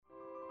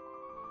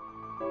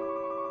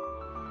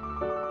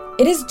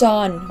It is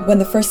dawn when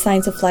the first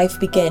signs of life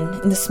begin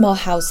in the small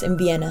house in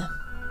Vienna.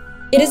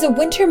 It is a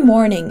winter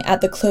morning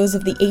at the close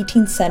of the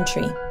 18th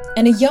century,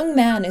 and a young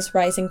man is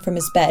rising from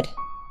his bed,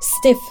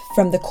 stiff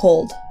from the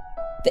cold.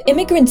 The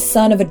immigrant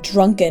son of a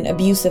drunken,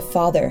 abusive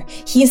father,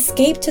 he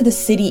escaped to the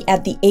city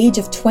at the age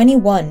of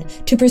 21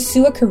 to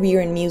pursue a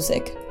career in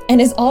music,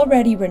 and is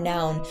already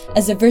renowned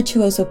as a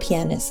virtuoso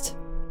pianist.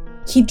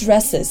 He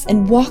dresses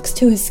and walks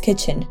to his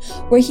kitchen,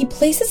 where he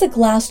places a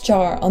glass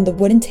jar on the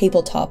wooden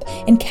tabletop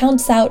and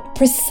counts out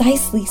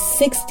precisely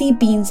 60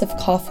 beans of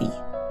coffee,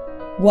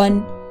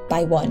 one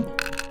by one.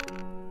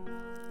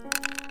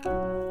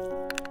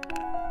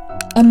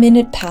 A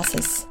minute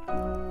passes.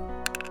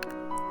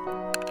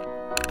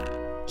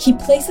 He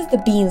places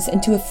the beans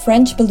into a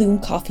French balloon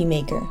coffee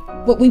maker,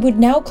 what we would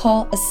now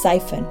call a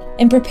siphon,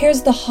 and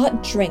prepares the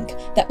hot drink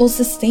that will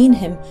sustain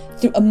him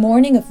through a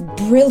morning of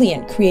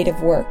brilliant creative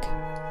work.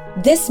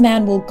 This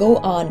man will go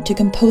on to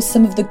compose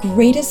some of the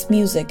greatest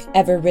music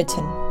ever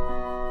written.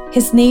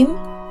 His name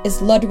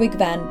is Ludwig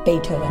van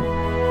Beethoven.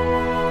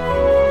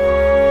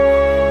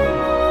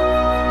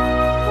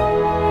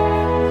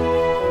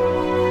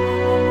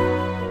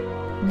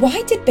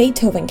 Why did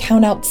Beethoven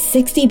count out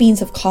 60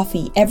 beans of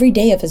coffee every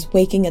day of his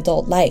waking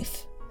adult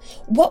life?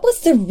 What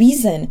was the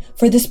reason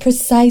for this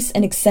precise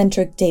and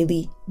eccentric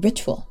daily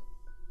ritual?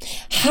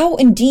 How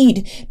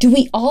indeed do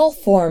we all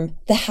form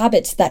the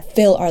habits that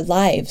fill our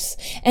lives?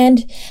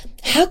 And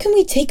how can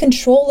we take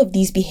control of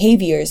these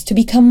behaviors to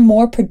become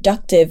more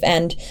productive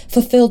and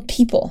fulfilled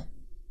people?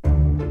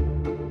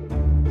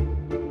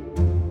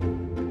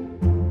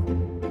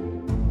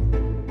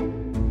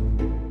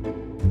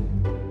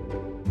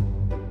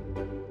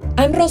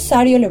 I'm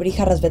Rosario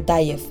Lebrija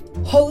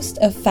Razbetayev, host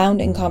of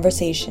Found in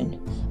Conversation,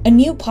 a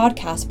new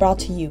podcast brought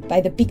to you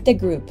by the Pictet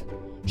Group,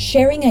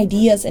 sharing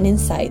ideas and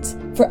insights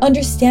for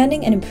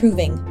understanding and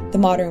improving the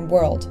modern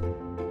world.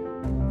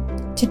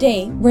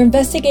 Today, we're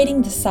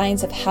investigating the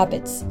science of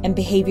habits and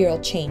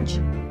behavioral change.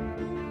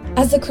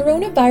 As the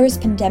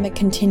coronavirus pandemic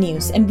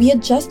continues and we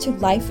adjust to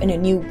life in a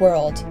new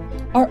world,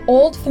 our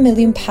old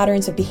familiar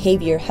patterns of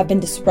behavior have been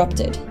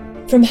disrupted.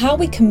 From how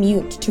we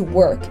commute to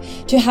work,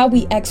 to how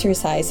we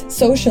exercise,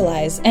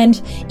 socialize,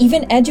 and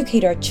even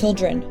educate our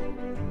children.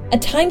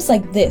 At times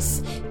like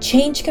this,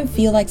 change can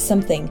feel like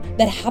something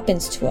that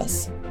happens to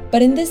us.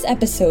 But in this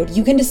episode,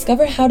 you can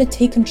discover how to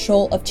take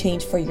control of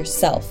change for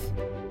yourself.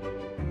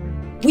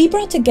 We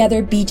brought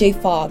together BJ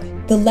Fogg,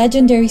 the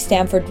legendary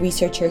Stanford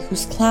researcher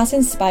whose class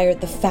inspired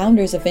the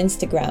founders of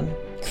Instagram,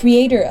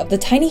 creator of the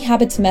Tiny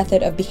Habits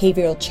method of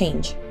behavioral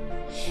change,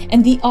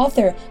 and the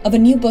author of a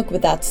new book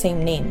with that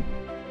same name.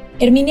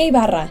 Hermina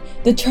Ibarra,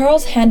 the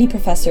Charles Handy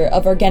Professor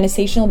of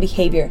Organizational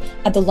Behavior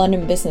at the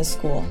London Business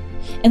School,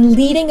 and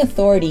leading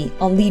authority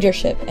on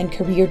leadership and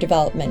career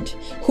development,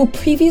 who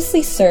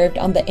previously served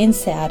on the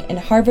INSEAD and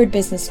Harvard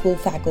Business School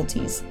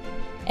faculties,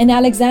 and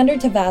Alexander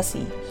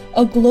Tavasi,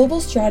 a global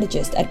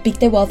strategist at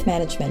Pictet Wealth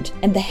Management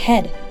and the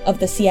head of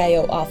the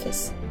CIO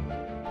office.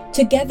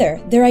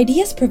 Together, their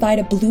ideas provide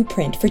a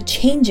blueprint for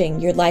changing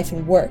your life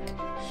and work,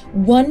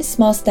 one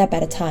small step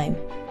at a time.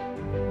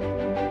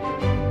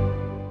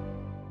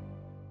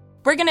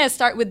 We're going to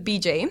start with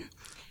BJ.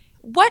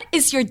 What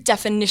is your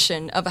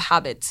definition of a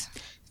habit?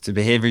 It's a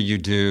behavior you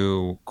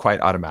do quite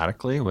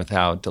automatically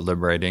without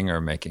deliberating or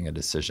making a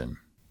decision.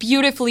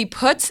 Beautifully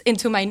put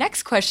into my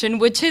next question,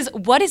 which is,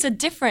 what is a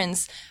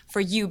difference for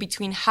you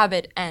between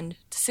habit and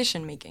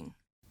decision making?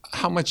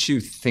 How much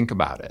you think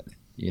about it.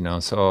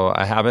 So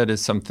a habit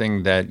is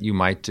something that you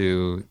might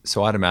do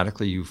so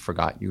automatically you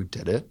forgot you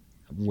did it.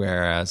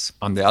 Whereas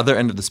on the other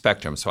end of the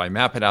spectrum, so I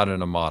map it out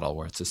in a model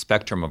where it's a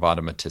spectrum of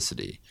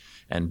automaticity.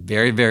 And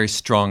very, very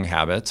strong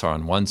habits are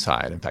on one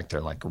side. In fact, they're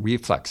like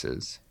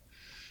reflexes.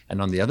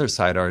 And on the other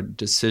side are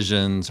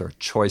decisions or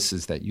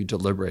choices that you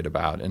deliberate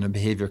about. And a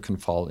behavior can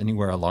fall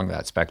anywhere along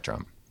that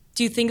spectrum.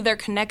 Do you think they're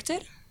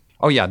connected?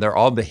 Oh, yeah, they're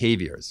all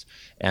behaviors.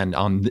 And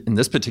in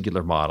this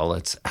particular model,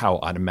 it's how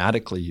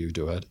automatically you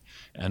do it.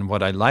 And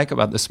what I like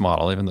about this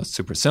model, even though it's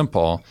super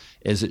simple,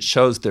 is it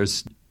shows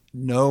there's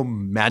no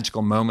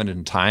magical moment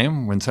in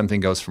time when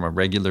something goes from a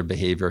regular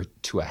behavior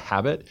to a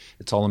habit.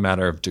 It's all a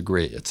matter of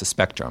degree. It's a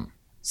spectrum.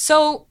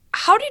 So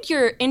how did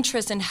your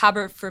interest in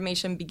habit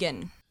formation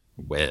begin?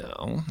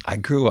 Well, I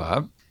grew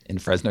up in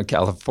Fresno,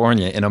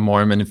 California in a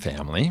Mormon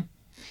family.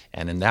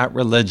 And in that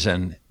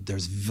religion,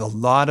 there's a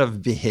lot of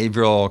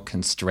behavioral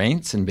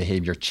constraints and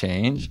behavior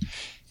change.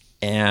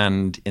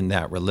 And in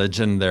that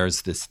religion,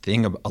 there's this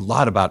thing, a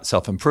lot about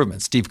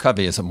self-improvement. Steve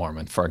Covey is a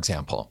Mormon, for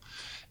example,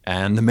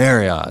 and the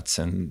Marriotts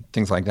and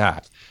things like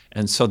that.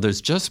 And so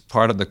there's just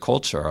part of the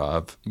culture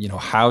of,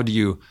 how do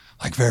you,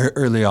 like very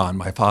early on,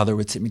 my father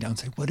would sit me down and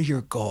say, what are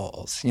your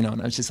goals? And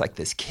I was just like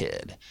this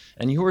kid.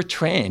 And you were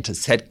trained to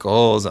set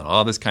goals and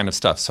all this kind of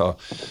stuff. So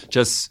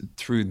just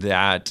through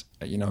that,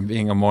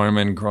 being a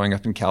Mormon, growing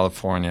up in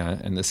California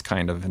in this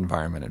kind of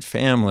environment and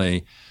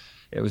family,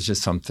 it was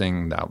just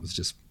something that was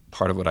just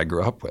part of what I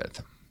grew up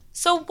with.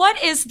 So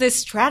what is this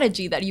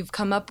strategy that you've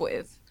come up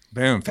with?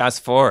 Boom,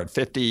 fast forward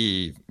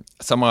 50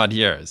 some odd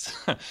years.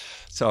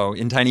 So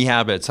in Tiny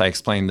Habits, I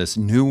explain this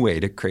new way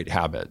to create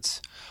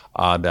habits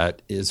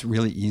that is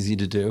really easy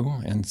to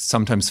do and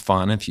sometimes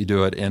fun if you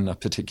do it in a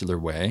particular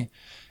way.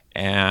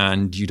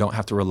 And you don't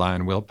have to rely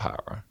on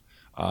willpower.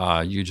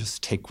 You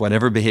just take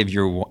whatever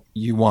behavior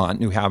you want,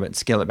 new habit,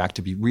 scale it back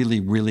to be really,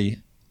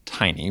 really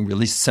tiny,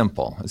 really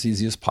simple, as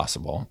easy as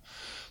possible.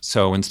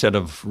 So instead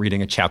of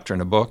reading a chapter in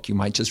a book, you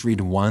might just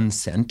read one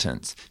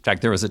sentence. In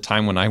fact, there was a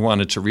time when I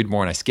wanted to read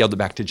more and I scaled it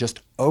back to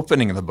just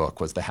opening the book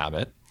was the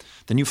habit.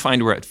 Then you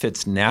find where it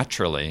fits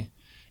naturally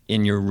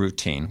in your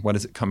routine. What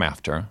does it come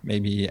after?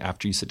 Maybe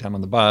after you sit down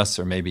on the bus,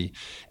 or maybe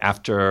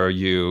after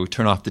you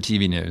turn off the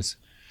TV news.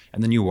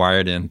 And then you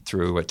wire it in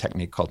through a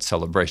technique called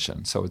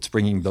celebration. So it's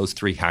bringing those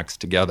three hacks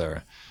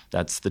together.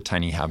 That's the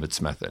Tiny Habits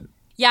method.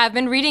 Yeah, I've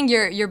been reading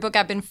your book.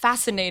 I've been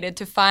fascinated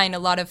to find a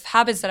lot of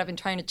habits that I've been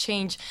trying to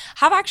change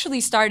have actually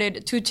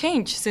started to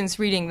change since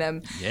reading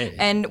them. Yay.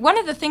 And one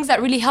of the things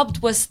that really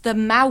helped was the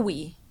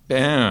Maui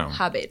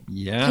habit.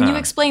 Yeah. Can you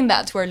explain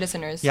that to our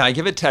listeners? Yeah, I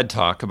give a TED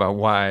Talk about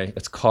why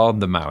it's called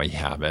the Maui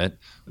habit.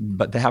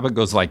 But the habit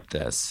goes like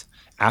this.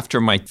 After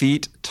my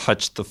feet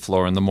touch the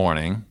floor in the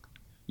morning,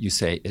 you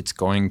say, it's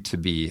going to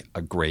be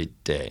a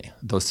great day.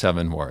 Those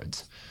 7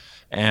 words.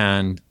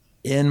 And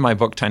in my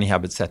book, Tiny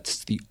Habits,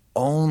 that's the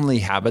only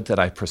habit that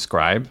I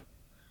prescribe.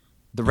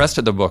 The rest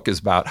of the book is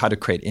about how to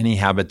create any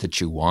habit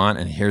that you want.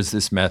 And here's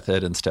this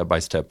method and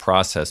step-by-step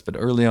process. But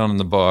early on in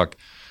the book,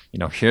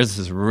 here's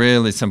this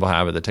really simple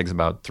habit that takes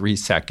about 3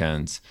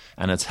 seconds.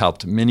 And it's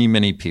helped many,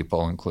 many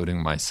people,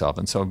 including myself.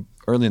 And so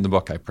early in the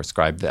book, I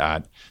prescribe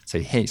that.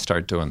 Say, hey,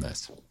 start doing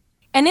this.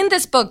 And in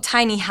this book,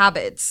 Tiny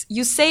Habits,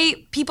 you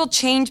say people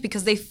change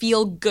because they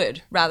feel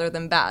good rather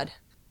than bad.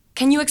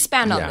 Can you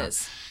expand on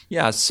this?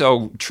 Yeah,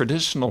 so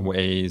traditional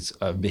ways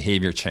of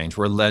behavior change,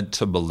 we're led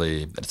to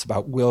believe that it's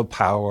about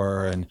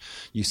willpower and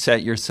you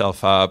set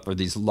yourself up for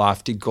these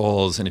lofty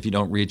goals, and if you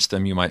don't reach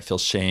them, you might feel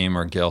shame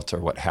or guilt or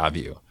what have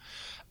you.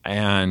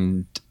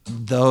 And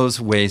those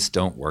ways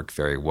don't work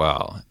very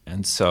well.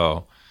 And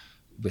so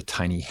with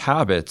Tiny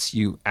Habits,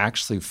 you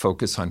actually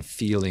focus on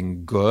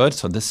feeling good.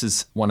 So this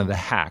is one of the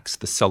hacks.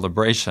 The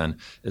celebration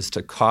is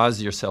to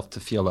cause yourself to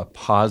feel a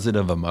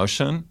positive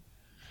emotion,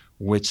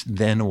 which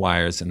then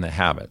wires in the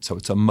habit. So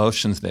it's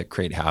emotions that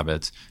create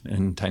habits.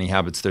 In Tiny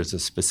Habits, there's a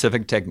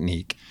specific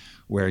technique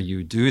where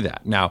you do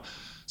that. Now,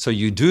 so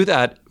you do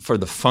that for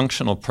the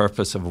functional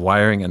purpose of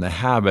wiring in the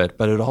habit,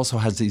 but it also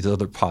has these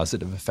other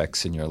positive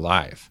effects in your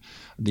life.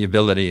 The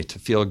ability to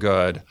feel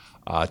good,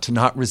 to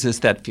not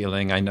resist that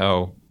feeling. I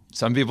know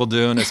some people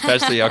do, and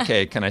especially,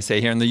 can I say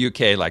here in the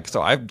UK,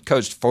 so I've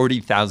coached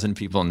 40,000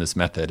 people in this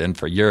method, and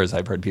for years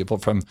I've heard people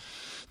from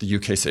the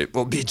UK say,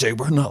 well, BJ,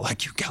 we're not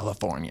like you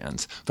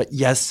Californians. But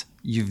yes,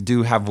 you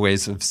do have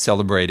ways of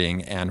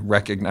celebrating and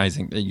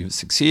recognizing that you've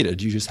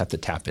succeeded. You just have to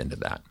tap into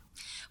that.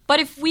 But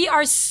if we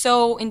are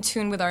so in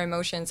tune with our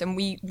emotions and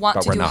we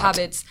want to do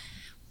habits,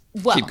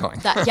 well, keep going.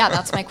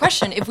 That's my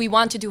question. If we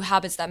want to do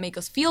habits that make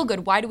us feel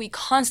good, why do we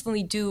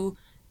constantly do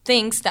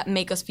things that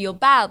make us feel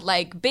bad,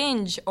 like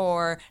binge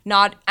or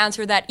not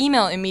answer that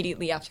email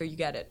immediately after you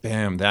get it?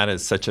 Bam, that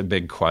is such a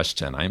big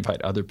question. I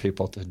invite other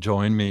people to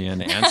join me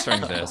in answering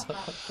this.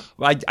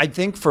 Well, I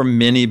think for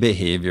many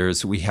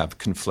behaviors, we have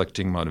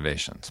conflicting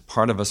motivations.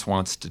 Part of us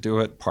wants to do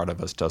it, part of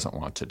us doesn't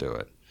want to do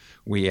it.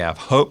 We have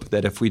hope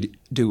that if we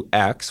do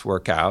X,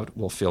 work out,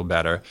 we'll feel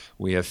better.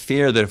 We have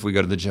fear that if we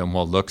go to the gym,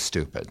 we'll look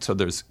stupid. So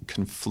there's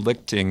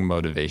conflicting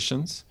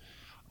motivations.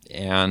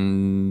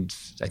 And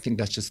I think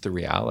that's just the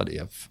reality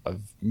of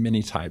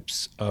many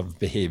types of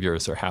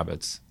behaviors or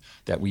habits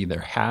that we either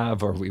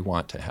have or we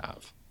want to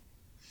have.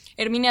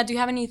 Herminia, do you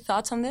have any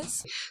thoughts on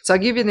this? So I'll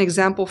give you an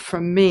example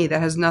from me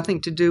that has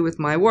nothing to do with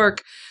my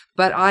work,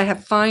 but I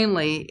have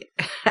finally,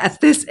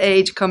 at this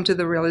age, come to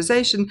the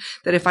realization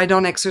that if I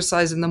don't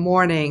exercise in the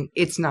morning,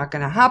 it's not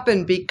going to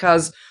happen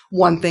because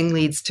one thing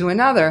leads to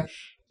another.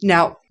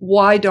 Now,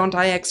 why don't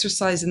I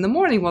exercise in the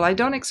morning? Well, I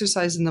don't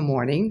exercise in the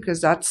morning because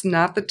that's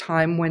not the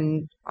time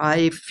when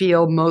I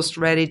feel most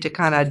ready to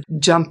kind of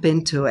jump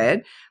into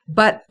it.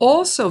 But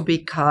also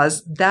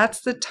because that's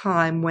the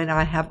time when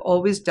I have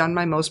always done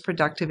my most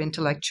productive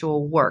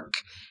intellectual work.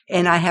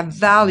 And I have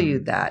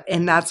valued that.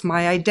 And that's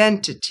my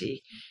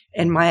identity.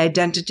 And my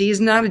identity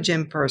is not a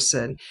gym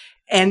person.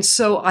 And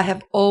so I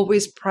have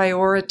always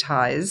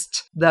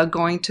prioritized the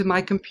going to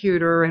my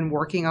computer and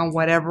working on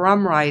whatever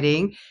I'm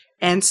writing.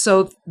 And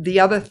so the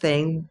other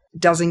thing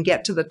doesn't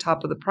get to the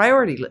top of the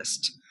priority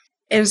list.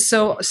 And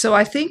so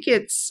I think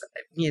it's,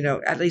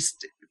 at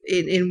least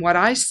in what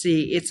I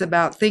see, it's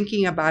about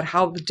thinking about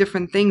how the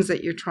different things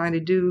that you're trying to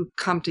do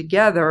come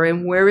together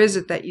and where is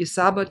it that you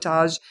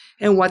sabotage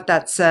and what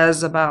that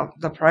says about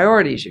the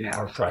priorities you have.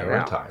 Or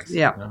prioritize.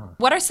 Yeah.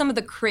 What are some of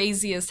the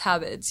craziest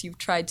habits you've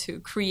tried to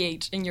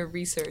create in your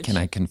research? Can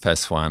I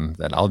confess one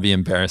that I'll be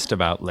embarrassed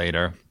about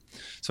later?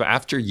 So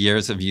after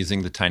years of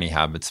using the Tiny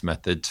Habits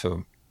method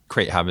to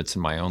create habits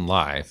in my own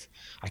life,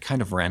 I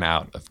kind of ran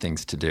out of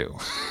things to do.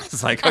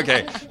 It's like,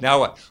 okay, now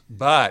what?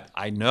 But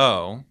I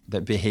know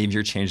that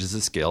behavior change is a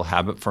skill.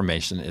 Habit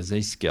formation is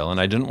a skill. And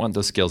I didn't want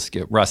those skills to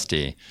get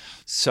rusty.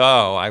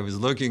 So I was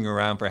looking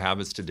around for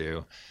habits to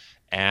do.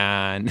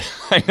 And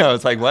I know,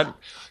 it's like, what?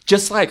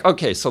 Just like,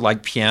 okay, so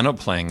like piano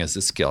playing is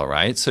a skill,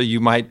 right? So you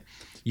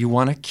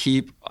want to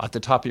keep at the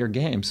top of your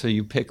game. So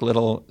you pick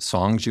little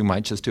songs you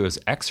might just do as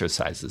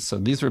exercises. So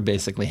these were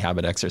basically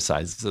habit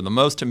exercises. So the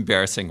most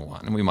embarrassing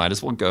one, and we might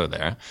as well go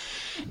there,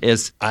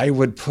 is I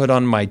would put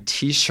on my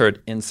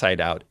T-shirt inside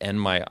out and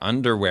my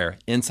underwear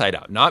inside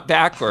out. Not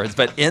backwards,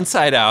 but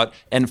inside out.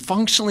 And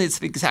functionally, it's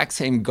the exact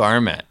same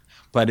garment.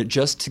 But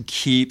just to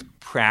keep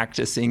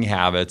practicing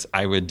habits,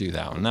 I would do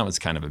that one. That was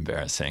kind of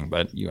embarrassing,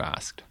 but you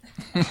asked.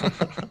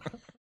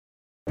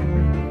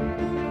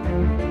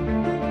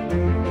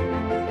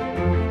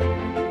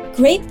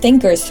 Great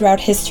thinkers throughout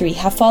history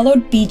have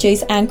followed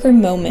BJ's anchor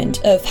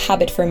moment of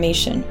habit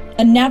formation,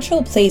 a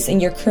natural place in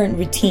your current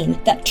routine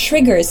that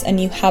triggers a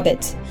new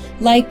habit.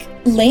 Like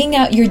laying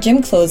out your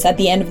gym clothes at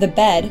the end of the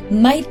bed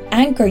might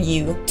anchor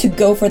you to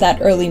go for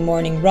that early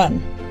morning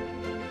run.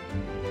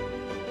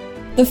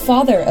 The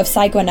father of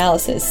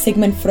psychoanalysis,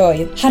 Sigmund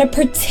Freud, had a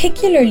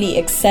particularly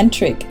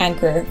eccentric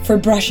anchor for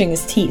brushing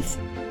his teeth.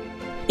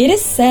 It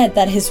is said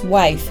that his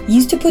wife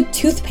used to put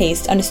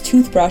toothpaste on his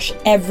toothbrush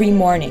every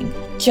morning,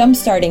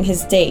 jump-starting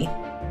his day.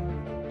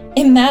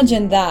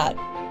 Imagine that.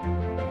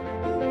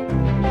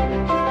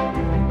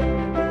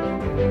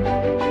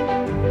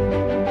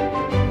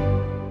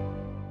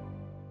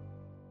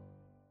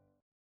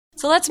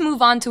 So let's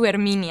move on to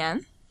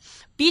Herminia.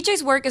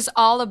 BJ's work is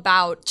all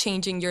about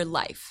changing your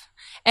life.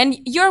 And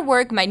your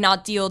work might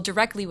not deal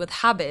directly with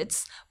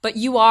habits, but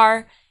you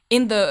are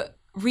in the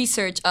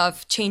research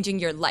of changing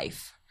your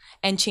life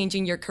and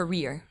changing your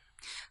career.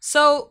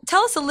 So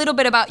tell us a little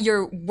bit about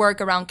your work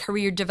around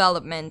career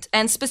development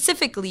and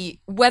specifically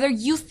whether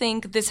you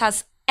think this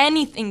has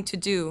anything to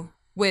do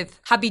with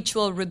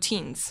habitual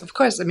routines. Of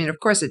course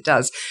it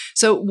does.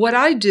 So what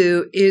I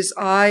do is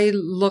I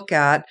look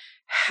at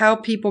how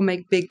people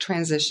make big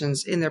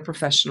transitions in their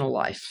professional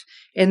life.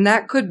 And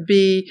that could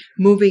be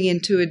moving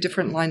into a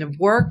different line of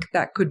work.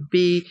 That could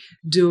be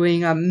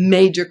doing a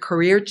major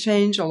career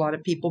change. A lot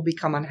of people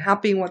become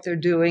unhappy in what they're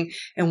doing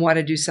and want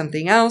to do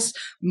something else.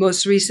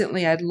 Most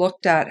recently, I'd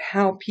looked at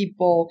how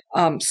people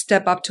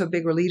step up to a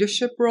bigger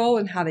leadership role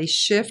and how they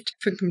shift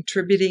from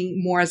contributing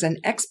more as an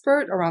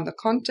expert around the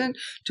content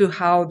to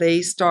how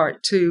they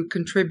start to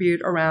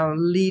contribute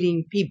around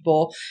leading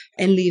people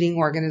and leading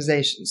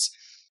organizations.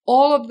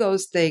 All of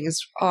those things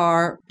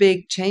are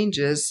big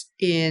changes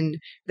in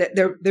that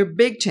they're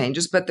big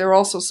changes, but they're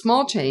also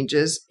small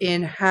changes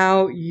in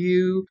how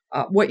you,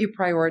 what you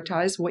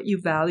prioritize, what you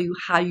value,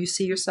 how you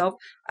see yourself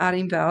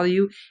adding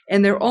value.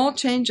 And they're all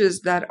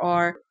changes that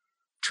are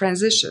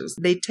transitions.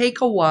 They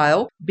take a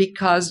while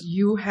because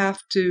you have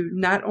to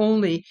not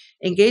only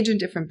engage in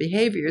different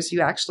behaviors, you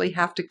actually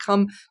have to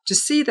come to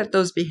see that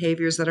those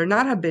behaviors that are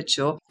not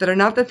habitual, that are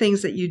not the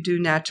things that you do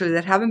naturally,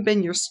 that haven't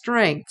been your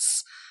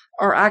strengths,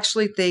 are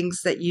actually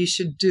things that you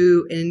should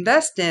do and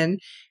invest in.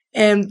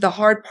 And the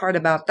hard part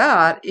about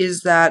that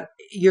is that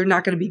you're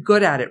not going to be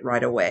good at it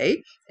right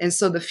away. And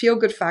so the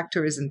feel-good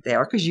factor isn't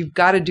there because you've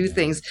got to do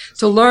things.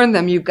 To learn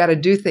them, you've got to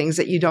do things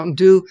that you don't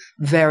do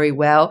very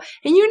well.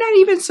 And you're not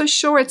even so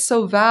sure it's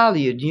so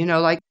valued. You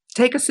know, like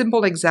take a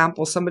simple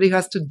example, somebody who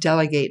has to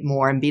delegate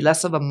more and be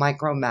less of a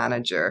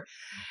micromanager.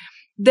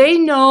 They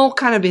know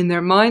kind of in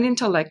their mind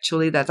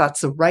intellectually that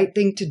that's the right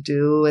thing to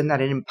do and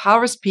that it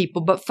empowers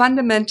people, but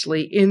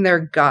fundamentally in their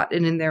gut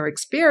and in their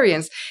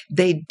experience,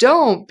 they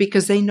don't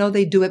because they know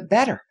they do it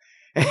better.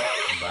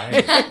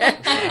 Right.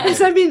 And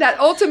so, I mean, that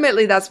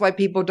ultimately that's why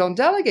people don't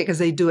delegate because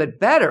they do it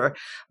better,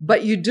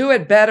 but you do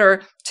it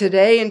better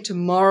today and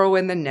tomorrow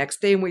and the next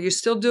day. And where you're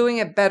still doing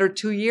it better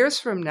 2 years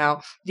from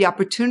now, the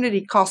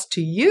opportunity cost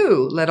to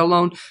you, let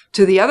alone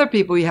to the other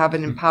people you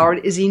haven't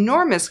empowered, is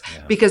enormous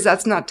because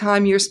that's not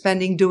time you're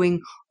spending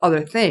doing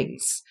other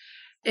things.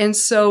 And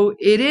so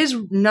it is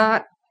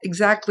not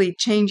exactly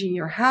changing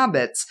your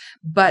habits,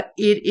 but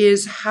it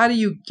is how do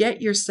you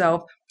get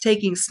yourself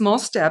taking small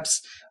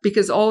steps,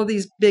 because all of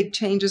these big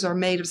changes are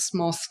made of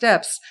small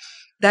steps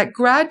that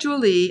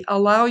gradually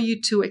allow you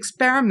to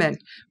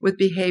experiment with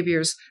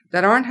behaviors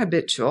that aren't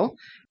habitual.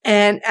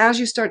 And as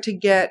you start to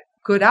get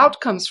good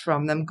outcomes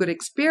from them, good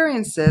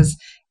experiences,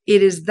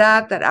 it is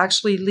that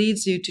actually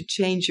leads you to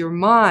change your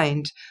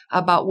mind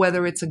about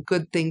whether it's a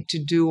good thing to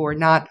do or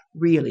not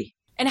really.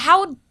 And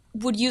how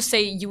would you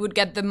say you would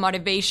get the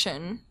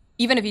motivation,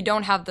 even if you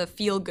don't have the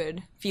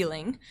feel-good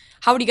feeling,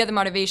 how would you get the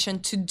motivation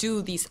to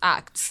do these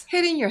acts?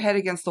 Hitting your head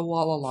against the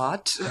wall a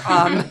lot.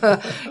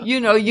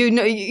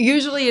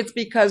 Usually it's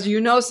because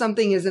you know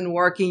something isn't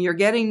working. You're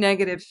getting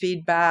negative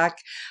feedback.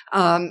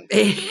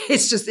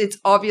 It's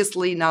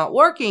obviously not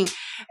working.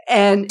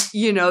 And,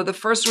 the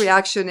first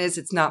reaction is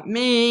it's not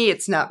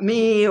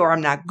me, or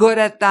I'm not good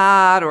at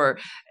that,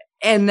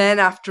 and then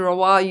after a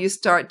while you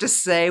start to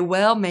say,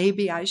 well,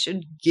 maybe I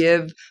should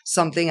give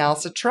something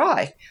else a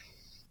try.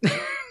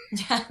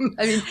 Yeah.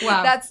 I mean,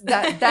 Wow.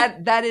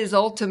 that is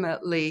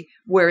ultimately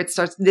where it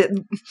starts.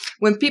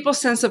 When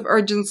people's sense of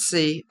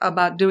urgency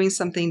about doing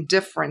something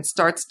different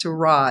starts to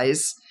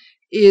rise,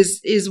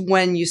 is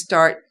when you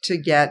start to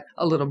get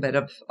a little bit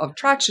of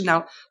traction.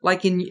 Now,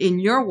 like in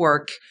your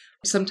work,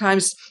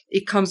 sometimes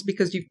it comes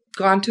because you've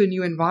gone to a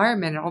new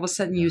environment and all of a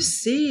sudden you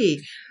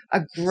see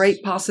a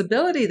great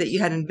possibility that you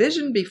had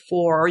envisioned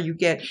before, or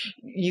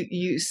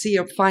you see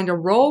or find a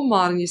role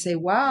model and you say,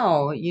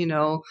 wow,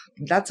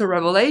 that's a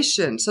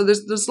revelation. So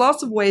there's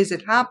lots of ways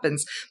it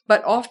happens,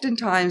 but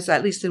oftentimes,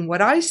 at least in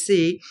what I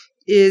see,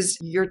 is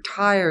you're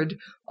tired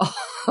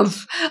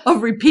of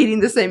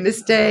repeating the same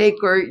mistake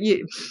or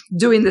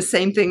doing the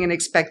same thing and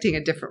expecting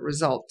a different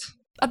result.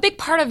 A big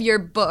part of your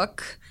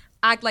book,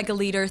 Act Like a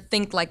Leader,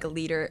 Think Like a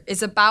Leader,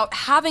 is about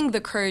having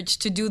the courage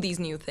to do these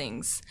new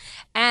things.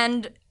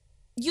 And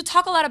you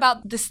talk a lot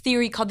about this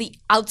theory called the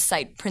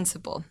outside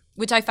principle,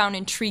 which I found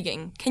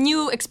intriguing. Can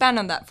you expand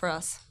on that for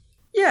us?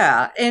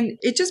 Yeah, and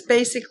it just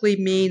basically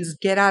means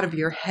get out of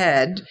your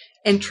head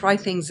and try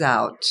things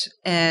out.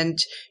 And,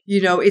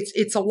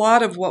 it's a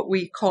lot of what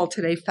we call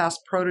today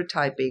fast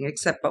prototyping,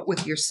 but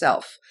with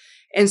yourself.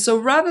 And so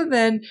rather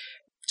than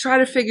try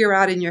to figure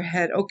out in your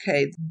head,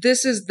 okay,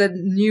 this is the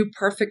new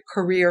perfect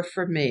career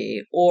for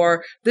me,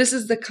 or this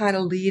is the kind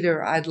of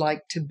leader I'd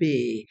like to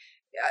be.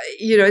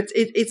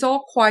 It's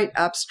all quite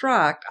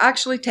abstract.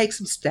 Actually take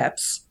some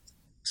steps,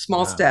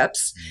 small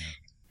steps,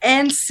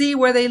 and see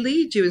where they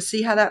lead you and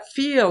see how that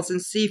feels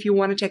and see if you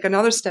want to take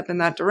another step in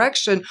that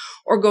direction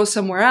or go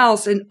somewhere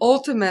else. And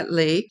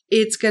ultimately,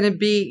 it's going to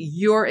be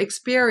your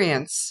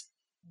experience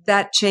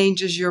that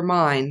changes your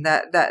mind,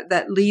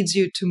 that leads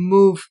you to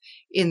move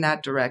in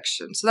that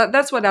direction. So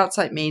that's what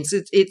outside means.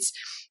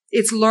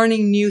 It's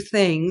learning new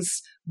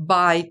things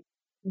by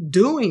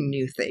doing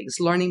new things,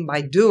 learning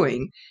by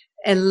doing,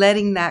 and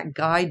letting that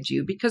guide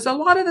you. Because a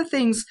lot of the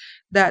things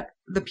that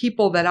the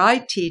people that I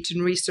teach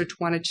and research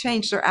want to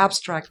change, they're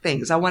abstract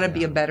things. I want to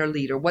be a better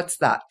leader. What's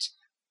that?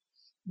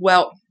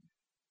 Well,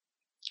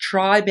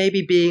 try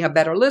maybe being a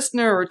better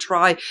listener, or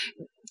try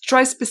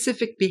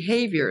specific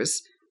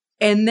behaviors,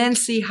 and then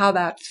see how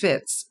that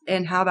fits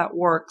and how that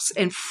works.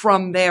 And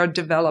from there,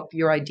 develop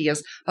your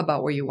ideas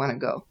about where you want to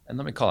go. And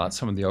let me call out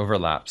some of the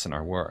overlaps in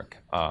our work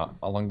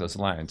along those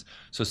lines.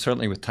 So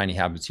certainly with Tiny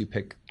Habits, you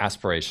pick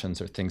aspirations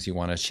or things you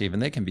want to achieve,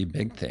 and they can be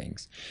big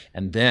things.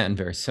 And then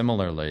very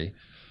similarly,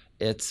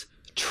 it's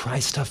try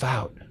stuff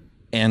out.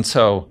 And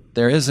so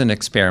there is an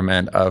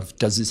experiment of,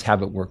 does this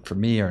habit work for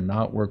me or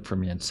not work for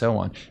me, and so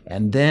on.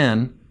 And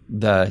then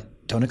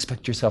don't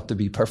expect yourself to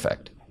be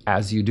perfect.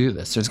 As you do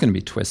this, there's going to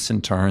be twists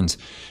and turns.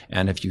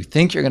 And if you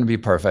think you're going to be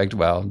perfect,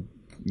 well,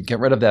 get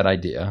rid of that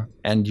idea,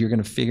 and you're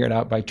going to figure it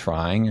out by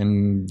trying,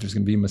 and there's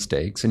going to be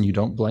mistakes, and you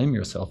don't blame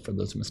yourself for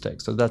those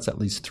mistakes. So that's at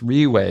least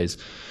 3 ways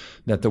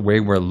that the way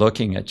we're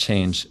looking at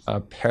change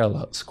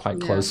parallels quite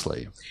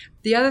closely.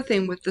 The other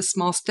thing with the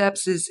small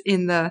steps is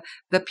in the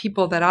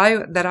people that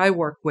I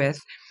work with,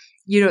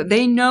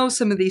 they know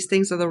some of these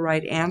things are the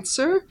right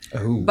answer,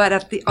 but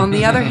on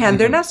the other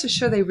hand, they're not so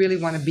sure they really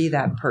want to be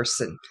that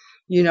person.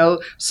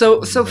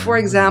 So for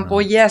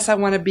example, yes, I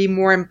want to be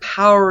more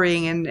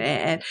empowering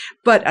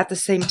but at the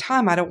same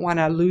time, I don't want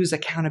to lose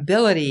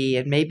accountability,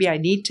 and maybe I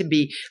need to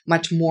be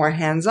much more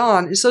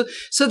hands-on. So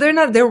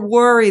they're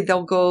worried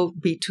they'll go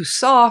be too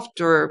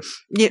soft or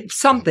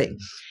something.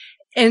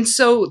 And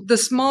so the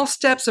small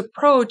steps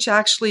approach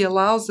actually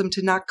allows them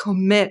to not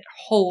commit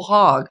whole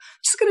hog.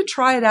 I'm just going to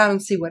try it out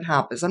and see what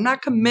happens. I'm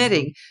not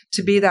committing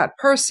to be that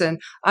person.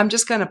 I'm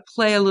just going to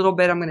play a little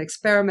bit. I'm going to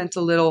experiment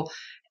a little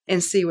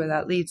and see where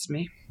that leads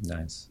me.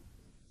 Nice.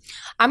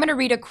 I'm going to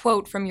read a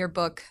quote from your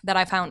book that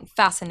I found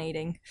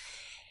fascinating,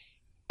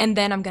 and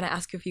then I'm going to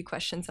ask you a few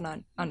questions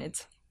on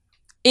it.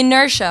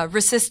 Inertia,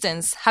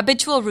 resistance,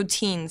 habitual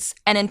routines,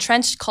 and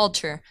entrenched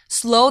culture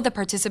slow the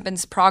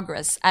participants'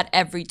 progress at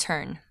every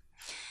turn.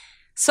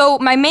 So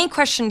my main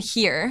question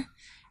here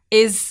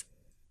is,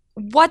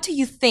 what do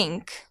you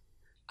think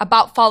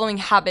about following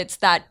habits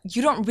that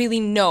you don't really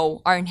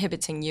know are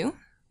inhibiting you?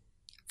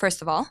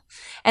 First of all.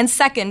 And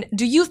second,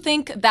 do you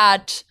think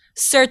that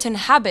certain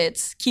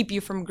habits keep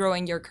you from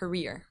growing your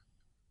career?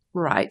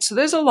 Right. So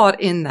there's a lot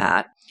in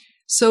that.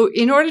 So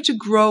in order to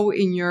grow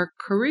in your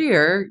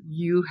career,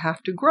 you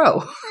have to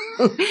grow.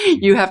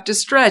 You have to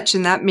stretch.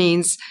 And that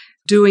means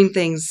doing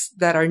things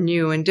that are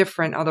new and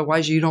different.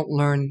 Otherwise, you don't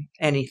learn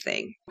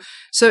anything.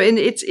 So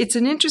it's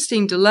an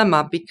interesting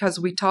dilemma, because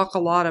we talk a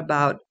lot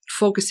about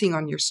focusing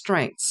on your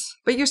strengths,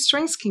 but your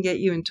strengths can get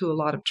you into a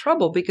lot of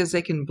trouble because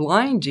they can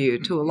blind you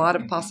to a lot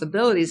of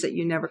possibilities that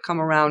you never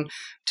come around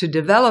to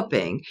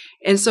developing.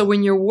 And so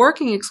when you're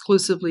working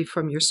exclusively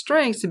from your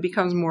strengths, it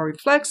becomes more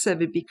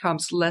reflexive. It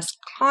becomes less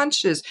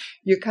conscious.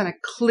 You're kind of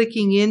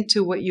clicking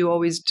into what you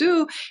always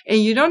do,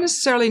 and you don't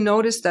necessarily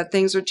notice that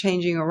things are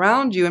changing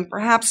around you, and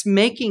perhaps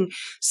making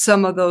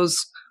some of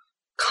those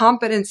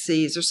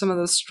competencies or some of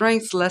those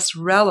strengths less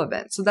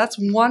relevant. So that's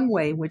one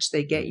way in which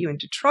they get you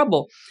into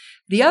trouble.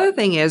 The other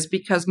thing is,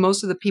 because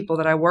most of the people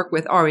that I work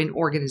with are in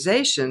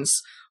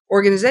organizations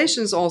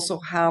Organizations also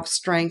have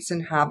strengths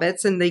and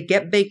habits, and they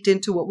get baked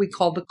into what we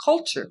call the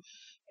culture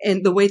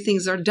and the way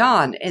things are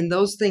done. And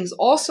those things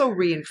also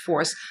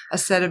reinforce a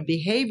set of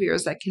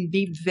behaviors that can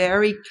be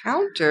very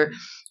counter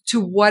to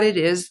what it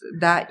is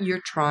that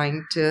you're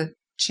trying to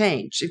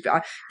change. If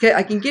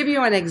I can give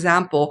you an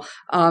example.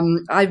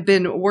 I've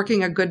been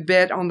working a good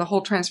bit on the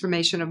whole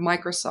transformation of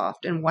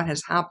Microsoft and what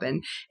has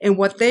happened. And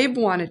what they've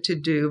wanted to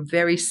do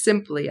very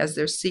simply, as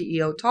their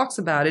CEO talks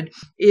about it,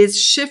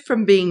 is shift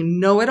from being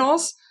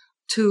know-it-alls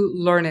to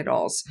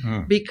learn-it-alls.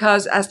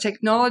 Because as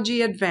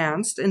technology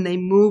advanced and they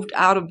moved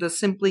out of the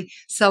simply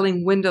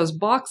selling Windows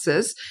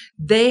boxes,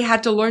 they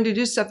had to learn to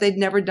do stuff they'd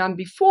never done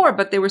before,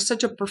 but they were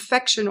such a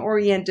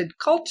perfection-oriented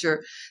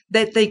culture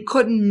that they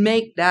couldn't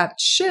make that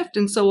shift.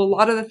 And so a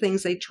lot of the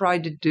things they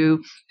tried to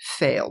do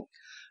failed.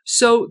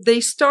 So they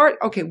start,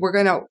 okay, we're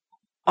going to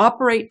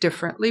operate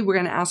differently. We're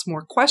going to ask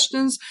more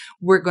questions.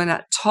 We're going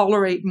to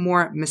tolerate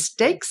more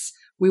mistakes.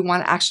 We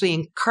want to actually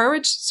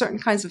encourage certain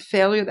kinds of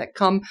failure that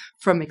come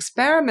from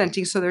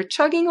experimenting. So they're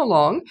chugging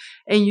along,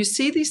 and you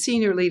see these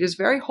senior leaders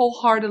very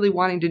wholeheartedly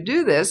wanting to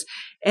do this.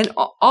 And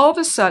all of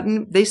a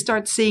sudden, they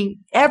start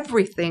seeing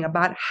everything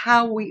about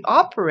how we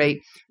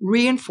operate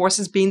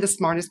reinforces being the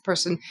smartest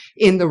person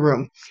in the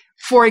room.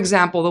 For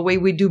example, the way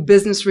we do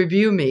business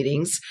review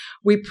meetings,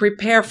 we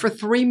prepare for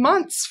 3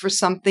 months for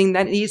something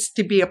that needs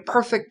to be a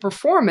perfect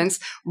performance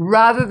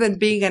rather than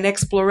being an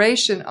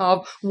exploration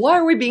of why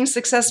are we being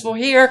successful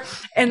here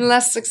and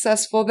less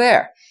successful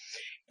there.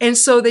 And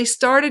so they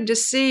started to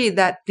see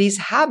that these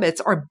habits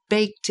are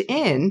baked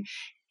in,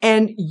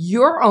 and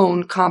your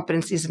own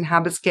competencies and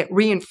habits get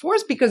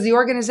reinforced because the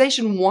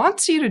organization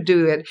wants you to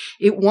do it.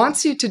 It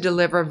wants you to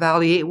deliver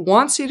value. It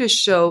wants you to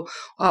show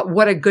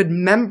what a good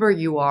member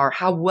you are,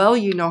 how well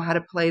you know how to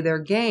play their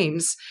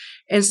games.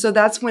 And so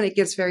that's when it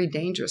gets very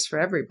dangerous for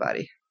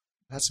everybody.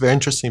 That's very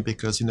interesting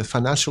because in the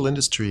financial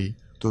industry,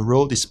 the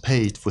road is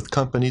paved with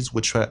companies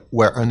which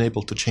were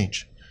unable to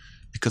change.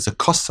 Because the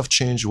cost of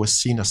change was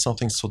seen as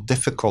something so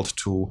difficult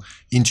to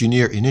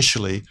engineer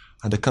initially,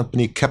 and the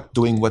company kept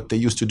doing what they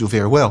used to do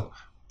very well.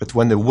 But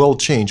when the world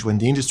changed, when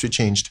the industry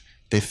changed,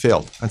 they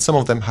failed. And some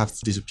of them have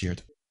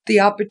disappeared. The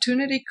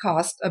opportunity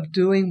cost of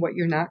doing what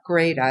you're not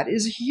great at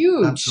is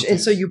huge. Absolutely.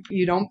 And so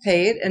you don't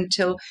pay it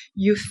until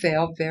you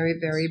fail very,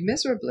 very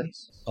miserably.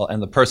 Well,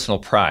 and the personal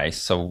price.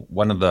 So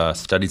one of the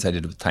studies I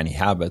did with Tiny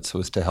Habits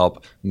was to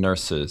help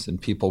nurses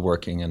and people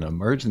working in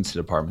emergency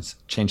departments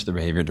change their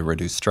behavior to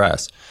reduce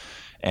stress.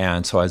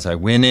 And so as I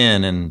went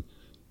in and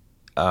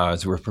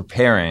as we were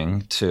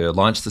preparing to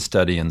launch the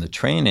study and the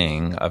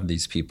training of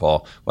these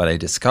people, what I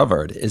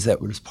discovered is that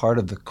it was part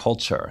of the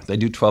culture. They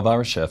do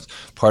 12-hour shifts.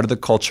 Part of the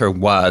culture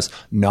was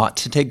not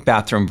to take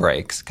bathroom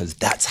breaks because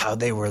that's how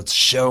they were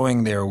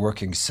showing they were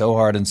working so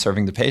hard and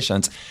serving the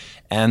patients.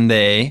 And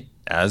they,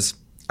 as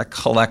a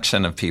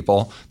collection of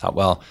people, thought,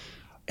 well,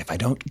 if I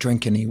don't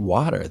drink any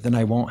water, then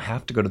I won't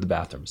have to go to the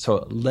bathroom. So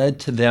it led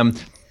to them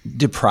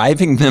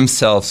depriving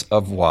themselves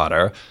of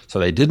water, so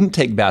they didn't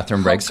take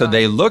bathroom breaks, so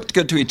they looked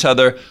good to each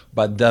other,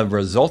 but the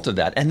result of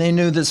that, and they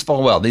knew this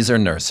full well, these are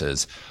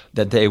nurses,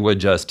 that they would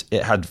just,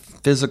 it had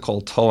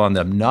physical toll on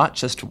them, not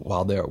just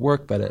while they're at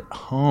work, but at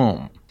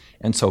home.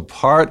 And so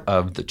part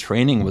of the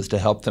training was to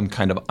help them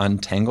kind of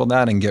untangle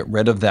that and get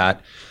rid of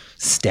that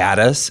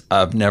status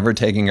of never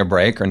taking a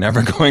break or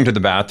never going to the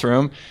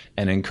bathroom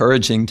and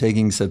encouraging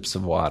taking sips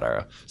of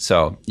water.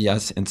 So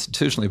yes,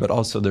 institutionally, but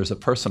also there's a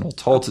personal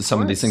toll to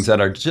some of these things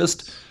that are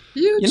just,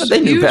 huge,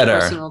 they knew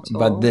better,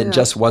 but it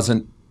just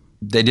wasn't,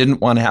 they didn't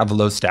want to have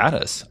low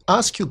status.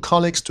 Ask your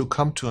colleagues to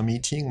come to a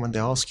meeting when they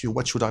ask you,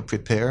 what should I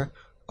prepare?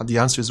 And the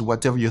answer is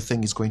whatever you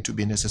think is going to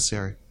be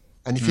necessary.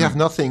 And if you have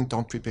nothing,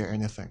 don't prepare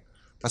anything.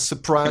 That's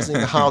surprising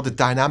how the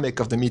dynamic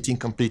of the meeting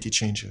completely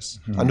changes.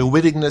 And the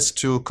willingness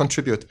to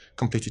contribute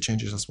completely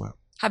changes as well.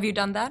 Have you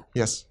done that?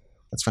 Yes,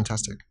 that's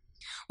fantastic.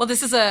 Well,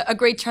 this is a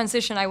great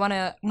transition. I want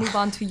to move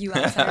on to you,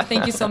 Alexandra.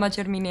 Thank you so much,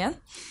 Herminia.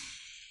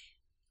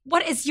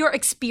 What is your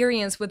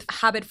experience with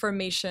habit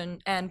formation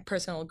and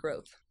personal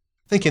growth?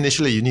 I think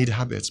initially you need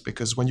habits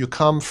because when you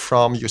come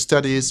from your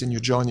studies and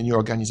you join in your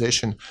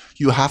organization,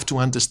 you have to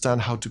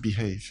understand how to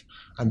behave.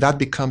 And that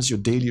becomes your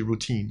daily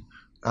routine.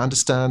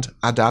 Understand,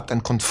 adapt,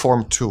 and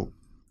conform to.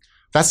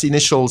 That's the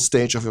initial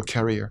stage of your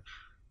career.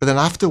 But then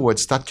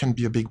afterwards, that can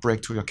be a big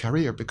break to your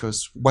career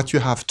because what you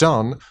have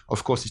done,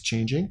 of course, is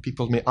changing.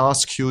 People may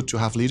ask you to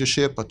have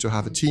leadership or to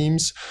have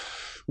teams.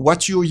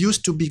 What you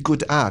used to be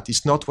good at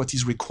is not what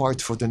is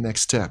required for the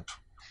next step.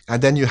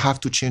 And then you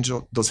have to change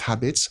those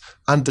habits,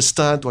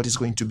 understand what is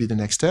going to be the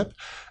next step,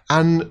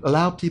 and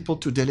allow people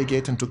to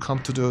delegate and to come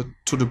to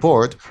the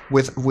board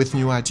with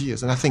new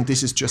ideas. And I think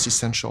this is just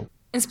essential.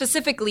 And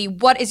specifically,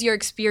 what is your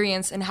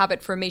experience in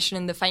habit formation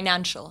in the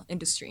financial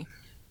industry?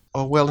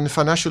 Oh, well, in the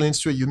financial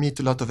industry, you meet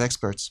a lot of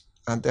experts,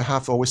 and they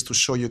have always to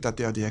show you that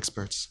they are the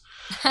experts.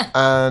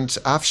 And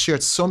I've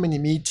shared so many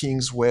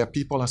meetings where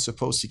people are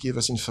supposed to give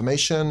us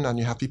information, and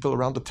you have people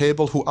around the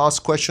table who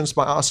ask questions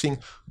by asking,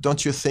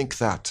 don't you think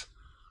that?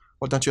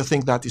 Well, don't you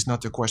think that is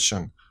not a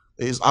question?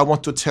 I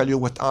want to tell you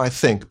what I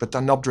think, but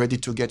I'm not ready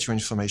to get your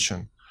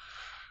information.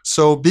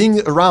 So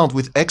being around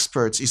with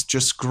experts is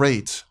just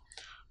great.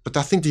 But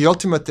I think the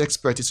ultimate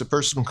expert is a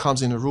person who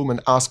comes in a room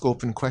and asks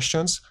open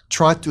questions,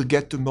 try to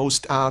get the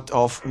most out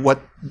of what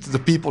the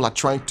people are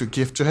trying to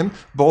give to him,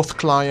 both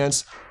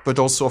clients, but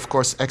also, of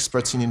course,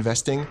 experts in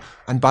investing.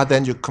 And by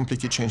then, you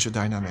completely change the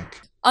dynamic.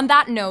 On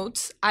that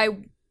note, I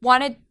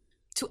wanted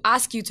to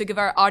ask you to give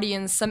our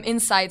audience some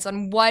insights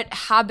on what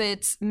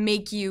habits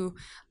make you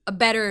a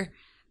better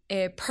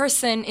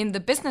person in the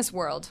business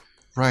world.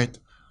 Right.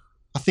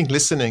 I think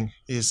listening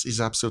is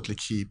absolutely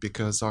key,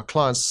 because our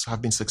clients have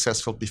been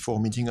successful before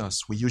meeting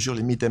us. We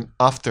usually meet them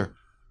after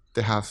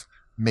they have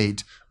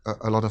made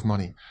a lot of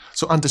money.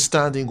 So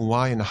understanding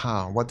why and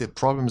how, what their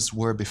problems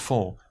were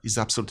before, is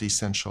absolutely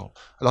essential.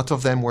 A lot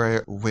of them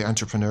were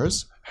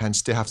entrepreneurs,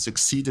 hence they have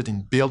succeeded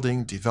in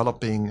building,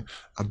 developing,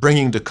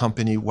 bringing the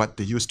company what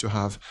they used to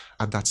have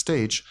at that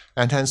stage,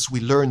 and hence we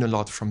learn a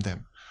lot from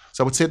them.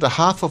 So I would say the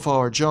half of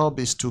our job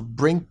is to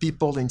bring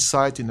people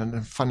insight in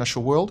the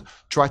financial world,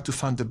 try to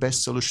find the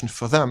best solution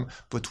for them,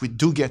 but we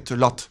do get a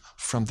lot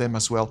from them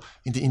as well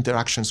in the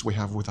interactions we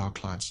have with our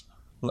clients.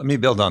 Let me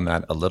build on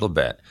that a little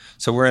bit.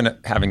 So we're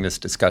having this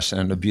discussion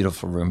in a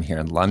beautiful room here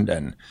in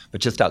London,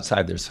 but just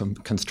outside there's some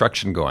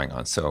construction going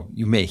on, so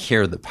you may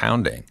hear the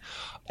pounding.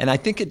 And I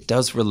think it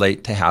does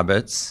relate to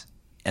habits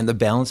and the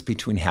balance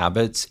between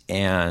habits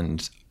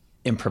and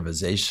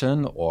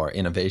improvisation or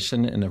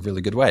innovation in a really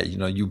good way. You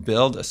know, you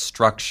build a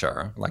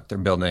structure like they're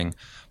building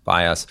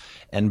by us,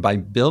 and by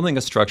building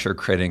a structure,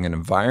 creating an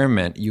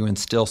environment, you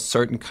instill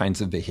certain kinds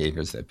of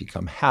behaviors that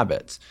become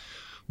habits.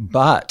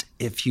 But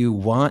if you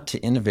want to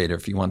innovate, or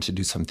if you want to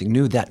do something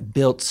new, that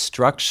built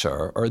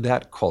structure or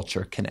that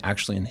culture can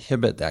actually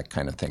inhibit that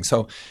kind of thing.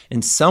 So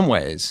in some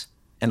ways,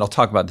 and I'll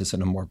talk about this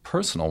in a more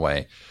personal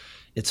way,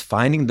 it's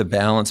finding the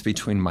balance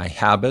between my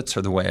habits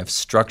or the way I've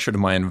structured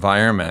my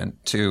environment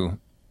to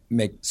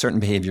make certain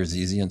behaviors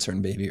easy and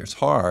certain behaviors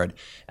hard,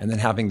 and then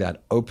having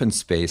that open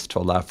space to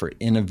allow for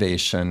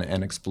innovation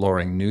and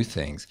exploring new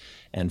things.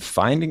 And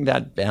finding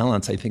that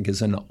balance, I think,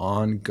 is an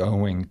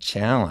ongoing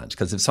challenge,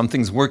 because if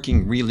something's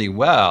working really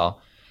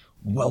well,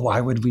 why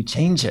would we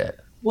change it?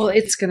 Well,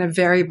 it's going to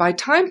vary by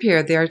time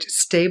period. There are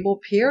stable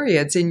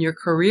periods in your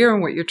career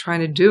and what you're trying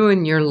to do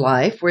in your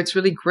life where it's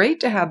really great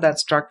to have that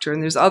structure.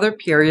 And there's other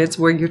periods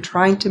where you're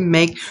trying to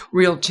make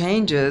real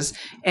changes,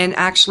 and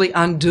actually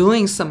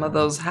undoing some of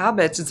those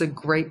habits is a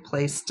great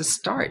place to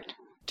start.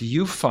 Do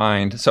you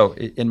find, so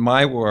in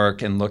my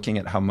work and looking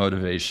at how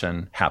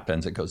motivation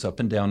happens, it goes up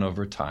and down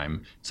over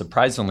time.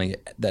 Surprisingly,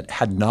 that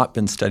had not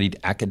been studied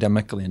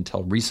academically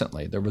until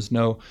recently. There was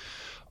no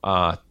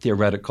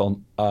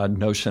theoretical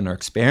notion or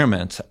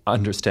experiment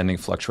understanding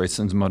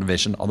fluctuations in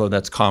motivation, although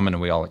that's common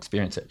and we all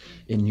experience it.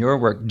 In your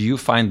work, do you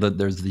find that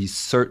there's these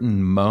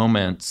certain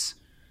moments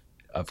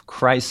of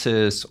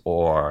crisis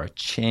or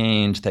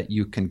change that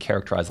you can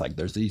characterize, like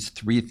there's these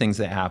three things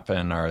that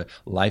happen, or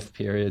life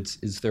periods?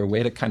 Is there a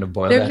way to kind of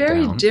boil that down? They're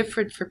very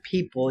different for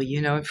people,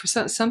 you know. For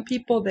some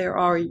people, there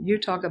are, you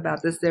talk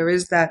about this, there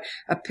is that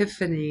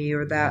epiphany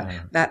or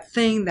that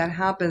thing that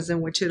happens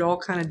in which it all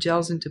kind of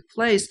gels into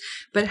place.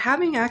 But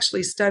having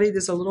actually studied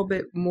this a little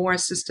bit more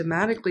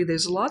systematically,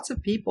 there's lots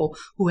of people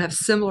who have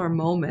similar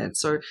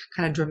moments or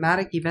kind of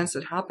dramatic events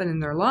that happen in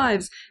their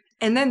lives,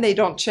 and then they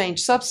don't change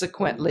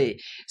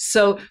subsequently.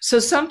 So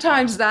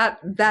sometimes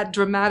that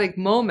dramatic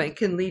moment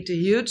can lead to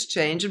huge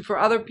change, and for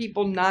other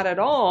people, not at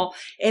all.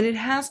 And it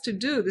has to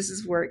do, this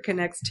is where it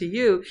connects to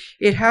you,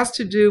 it has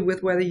to do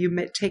with whether you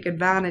take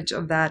advantage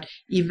of that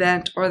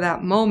event or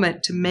that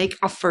moment to make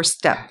a first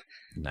step.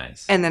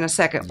 Nice. And then a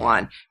second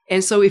one.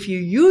 And so if you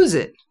use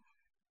it,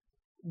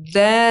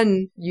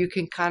 then you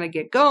can kind of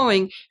get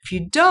going. If you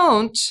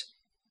don't,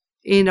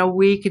 in a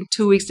week and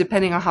 2 weeks,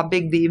 depending on how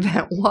big the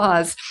event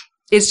was,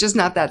 it's just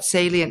not that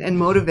salient and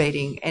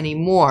motivating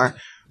anymore.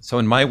 So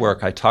in my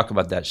work, I talk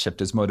about that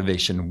shift as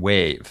motivation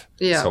wave.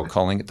 Yeah. So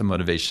calling it the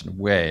motivation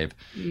wave.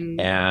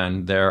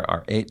 And there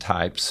are 8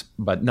 types,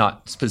 but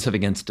not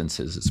specific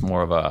instances. It's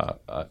more of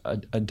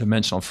a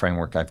dimensional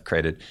framework I've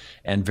created.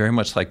 And very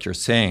much like you're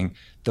saying,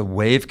 the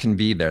wave can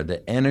be there,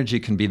 the energy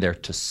can be there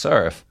to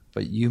surf,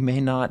 but you may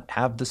not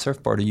have the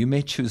surfboard, or you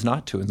may choose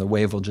not to, and the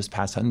wave will just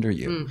pass under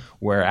you.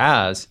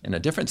 Whereas in a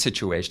different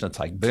situation, it's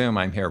like, boom,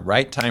 I'm here,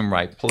 right time,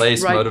 right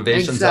place, right,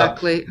 motivation's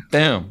exactly. up.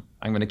 Boom,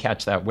 I'm going to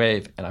catch that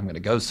wave and I'm going to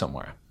go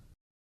somewhere.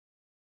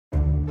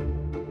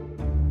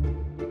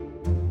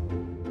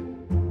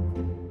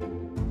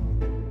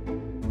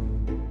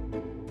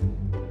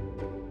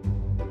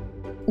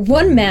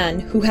 One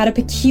man who had a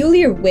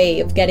peculiar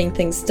way of getting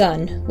things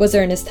done was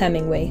Ernest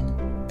Hemingway.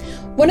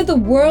 One of the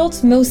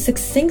world's most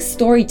succinct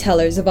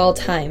storytellers of all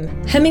time,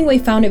 Hemingway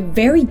found it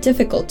very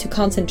difficult to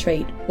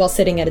concentrate while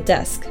sitting at a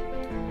desk.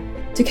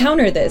 To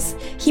counter this,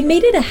 he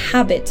made it a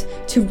habit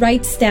to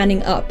write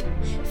standing up,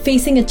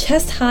 facing a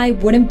chest-high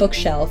wooden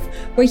bookshelf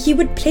where he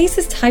would place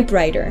his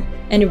typewriter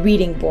and a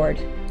reading board.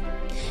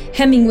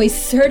 Hemingway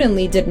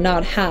certainly did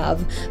not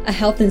have a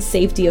health and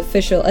safety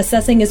official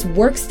assessing his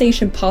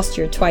workstation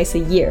posture twice a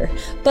year,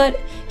 but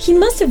he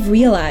must have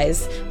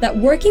realized that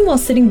working while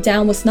sitting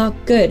down was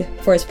not good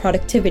for his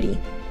productivity.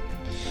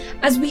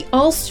 As we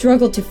all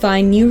struggle to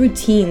find new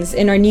routines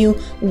in our new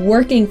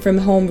working from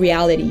home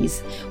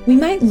realities, we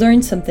might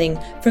learn something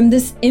from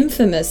this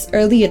infamous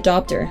early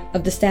adopter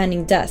of the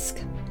standing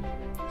desk.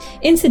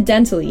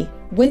 Incidentally,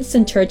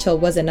 Winston Churchill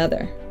was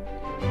another.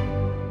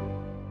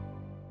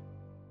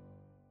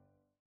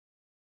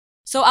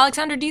 So,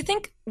 Alexander, do you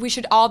think we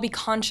should all be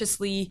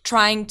consciously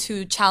trying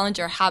to challenge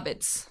our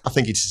habits? I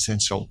think it's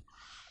essential.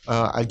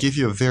 I'll give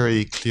you a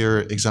very clear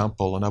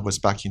example, and that was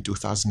back in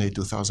 2008,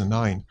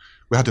 2009.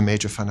 We had a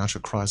major financial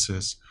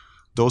crisis.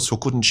 Those who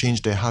couldn't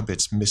change their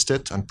habits missed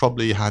it and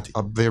probably had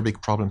very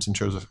big problems in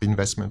terms of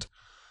investment.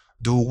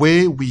 The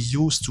way we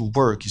used to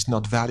work is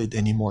not valid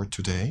anymore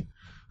today.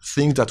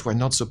 Things that were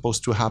not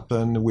supposed to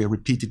happen were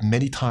repeated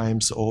many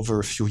times over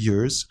a few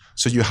years,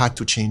 so you had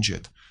to change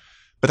it.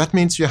 But that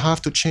means you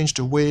have to change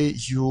the way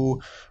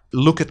you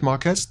look at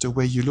markets, the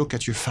way you look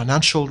at your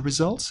financial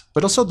results,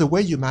 but also the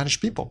way you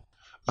manage people.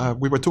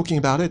 We were talking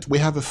about it. We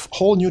have a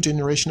whole new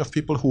generation of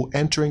people who are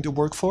entering the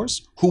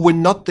workforce, who were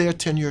not there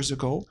 10 years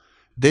ago.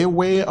 Their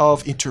way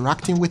of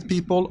interacting with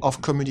people,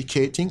 of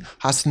communicating,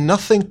 has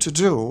nothing to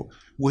do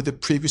with the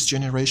previous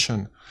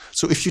generation.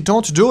 So if you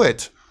don't do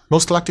it,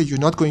 most likely you're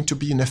not going to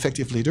be an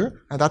effective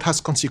leader, and that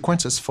has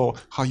consequences for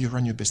how you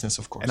run your business,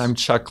 of course. And I'm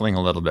chuckling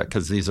a little bit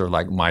because these are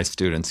like my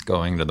students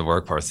going to the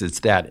workforce. It's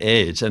that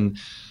age, and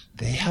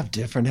they have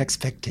different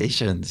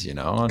expectations, you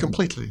know.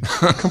 Completely.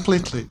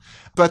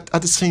 But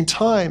at the same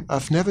time,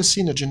 I've never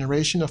seen a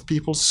generation of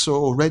people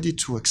so ready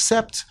to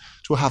accept,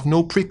 to have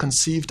no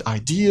preconceived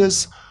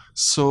ideas.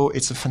 So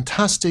it's a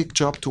fantastic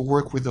job to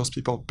work with those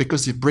people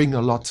because they bring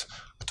a lot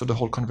to the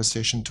whole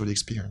conversation, to the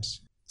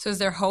experience. So is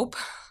there hope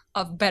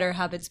of better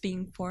habits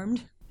being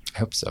formed? I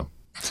hope so.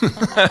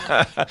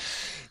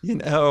 You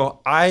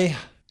know, I'm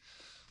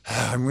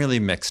really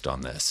mixed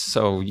on this.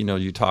 So, you know,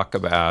 you talk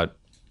about,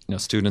 you know,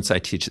 students I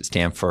teach at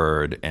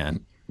Stanford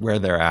and where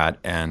they're at,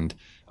 and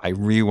I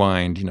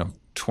rewind,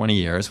 20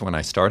 years when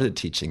I started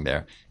teaching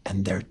there,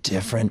 and they're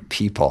different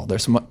people.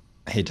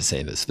 I hate to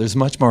say this, there's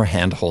much more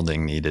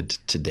hand-holding needed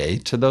today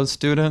to those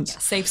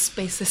students. Safe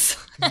spaces.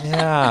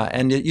 Yeah,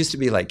 and it used to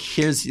be like,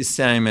 here's the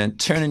assignment,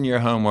 turn in your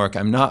homework,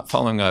 I'm not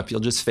following up, you'll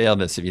just fail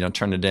this if you don't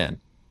turn it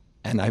in.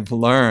 And I've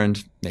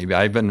learned, maybe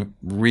I've been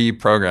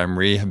reprogrammed,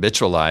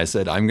 re-habitualized,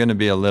 that I'm going to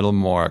be a little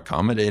more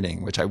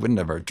accommodating, which I wouldn't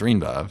have ever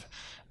dreamed of,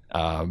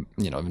 in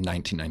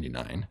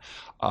 1999.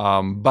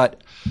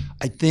 But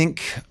I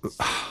think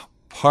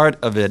part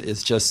of it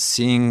is just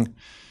seeing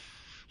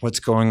what's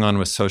going on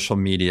with social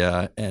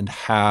media and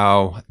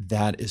how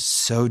that is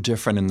so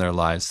different in their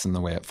lives than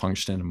the way it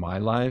functioned in my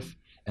life,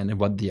 and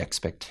what the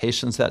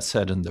expectations that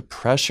set and the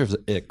pressure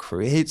that it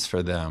creates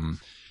for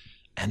them.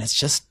 And it's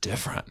just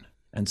different.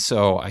 And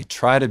so I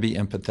try to be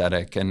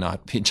empathetic and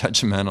not be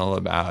judgmental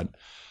about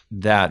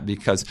that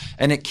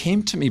and it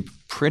came to me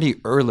pretty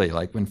early,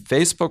 like when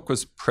Facebook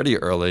was pretty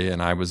early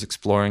and I was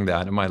exploring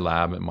that in my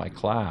lab, in my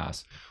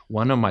class,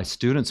 one of my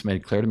students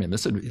made clear to me, and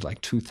this would be like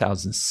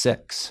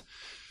 2006,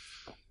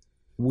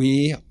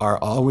 we are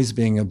always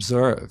being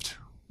observed.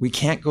 We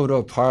can't go to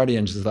a party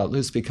and just let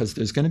loose because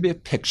there's going to be a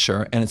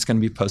picture and it's going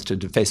to be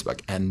posted to Facebook.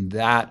 And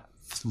that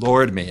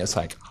floored me. It's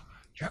like,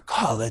 you're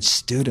college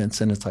students.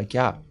 And it's like,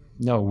 yeah,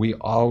 no, we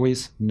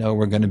always know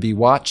we're going to be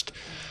watched.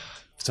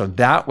 So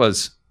that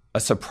was a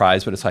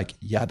surprise, but it's like,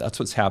 yeah, that's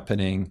what's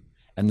happening.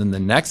 And then the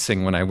next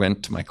thing, when I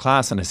went to my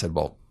class and I said,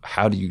 well,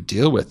 how do you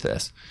deal with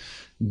this?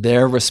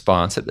 Their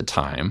response at the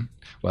time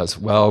was,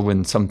 well,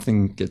 when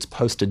something gets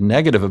posted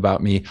negative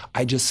about me,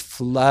 I just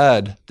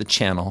flood the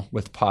channel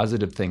with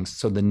positive things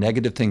so the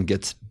negative thing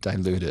gets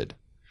diluted.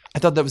 I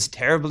thought that was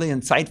terribly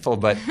insightful,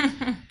 but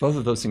both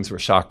of those things were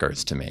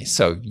shockers to me.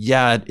 So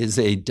yeah, it is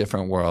a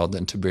different world,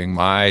 and to bring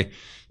my,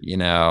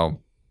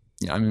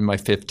 I'm in my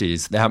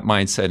 50s, that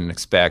mindset and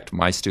expect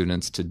my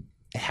students to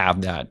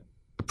have that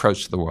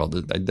approach to the world,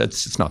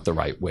 that's just not the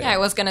right way. Yeah, I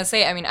was going to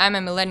say, I'm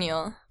a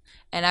millennial,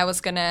 and I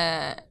was going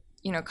to,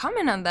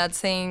 comment on that,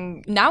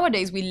 saying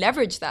nowadays we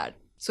leverage that.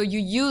 So you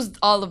use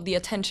all of the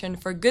attention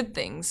for good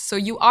things. So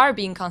you are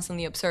being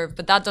constantly observed,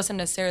 but that doesn't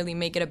necessarily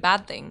make it a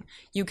bad thing.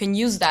 You can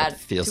use that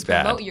to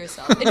promote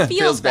yourself. It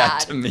feels bad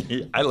to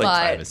me. I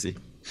like privacy.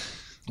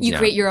 You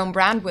create your own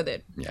brand with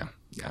it. Yeah.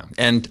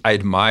 And I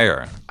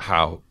admire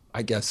how,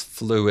 I guess,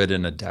 fluid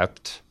and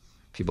adept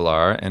people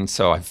are. And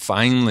so I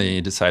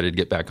finally decided to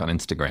get back on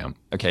Instagram.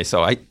 Okay,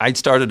 so I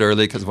started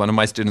early because one of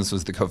my students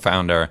was the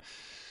co-founder.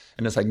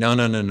 And it's like, no,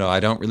 I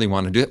don't really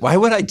want to do it. Why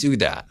would I do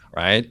that,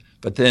 right?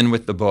 But then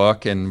with the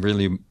book and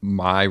really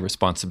my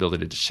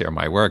responsibility to share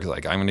my work,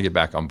 like, I'm going to get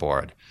back on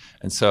board.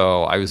 And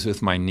so I was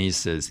with my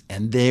nieces,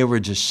 and they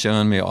were just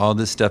showing me all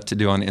this stuff to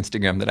do on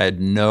Instagram that I had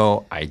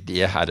no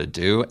idea how to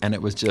do. And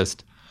it was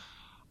just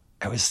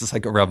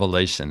like a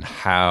revelation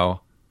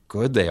how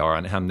good they are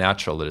and how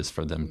natural it is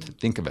for them to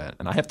think of it.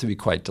 And I have to be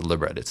quite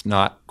deliberate. It's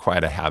not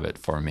quite a habit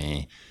for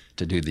me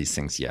to do these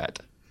things yet.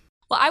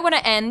 Well, I want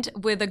to end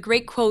with a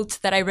great quote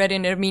that I read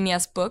in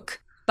Erminia's book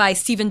by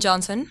Stephen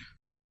Johnson.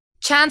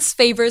 Chance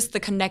favors the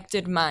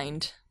connected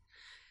mind.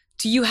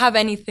 Do you have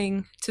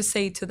anything to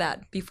say to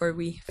that before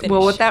we finish?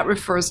 Well, what that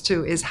refers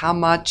to is how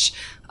much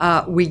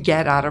we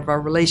get out of our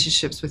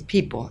relationships with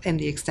people, and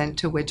the extent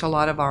to which a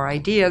lot of our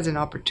ideas and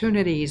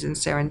opportunities and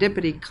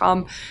serendipity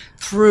come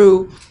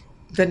through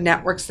the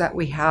networks that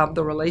we have,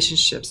 the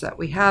relationships that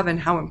we have, and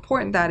how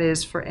important that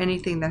is for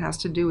anything that has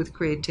to do with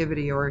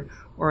creativity or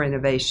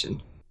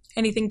innovation.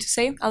 Anything to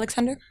say,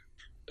 Alexander?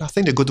 I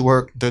think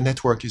the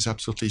network is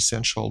absolutely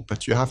essential,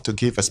 but you have to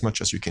give as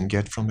much as you can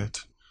get from it.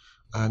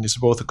 And it's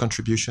both a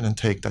contribution and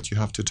take that you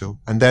have to do.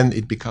 And then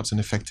it becomes an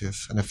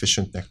effective and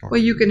efficient network. Well,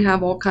 you can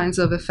have all kinds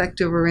of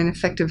effective or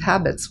ineffective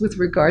habits with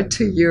regard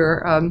to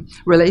your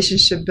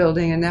relationship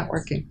building and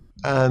networking.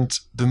 And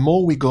the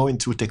more we go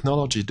into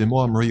technology, the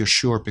more I'm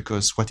reassured,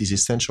 because what is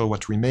essential,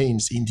 what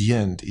remains in the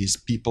end, is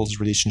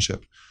people's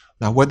relationship.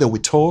 Now, whether we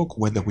talk,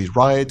 whether we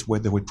write,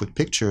 whether we put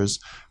pictures,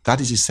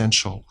 that is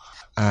essential.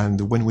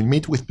 And when we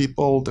meet with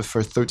people, the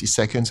first 30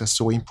 seconds are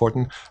so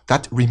important.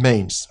 That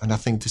remains. And I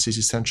think this is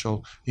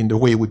essential in the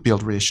way we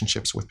build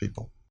relationships with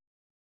people.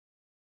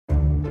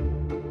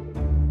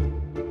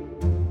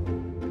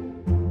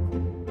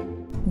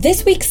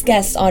 This week's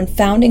guests on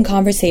Found in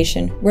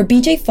Conversation were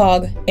BJ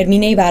Fogg,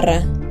 Hermina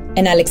Ibarra,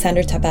 and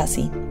Alexander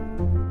Tapasi.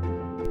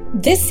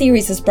 This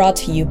series is brought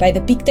to you by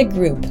the Pictet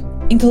Group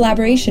in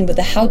collaboration with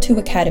the How To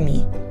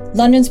Academy,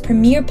 London's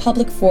premier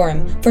public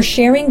forum for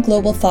sharing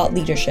global thought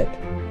leadership.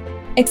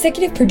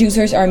 Executive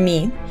producers are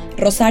me,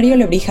 Rosario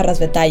Lebrija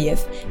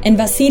Razvetayev, and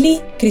Vasily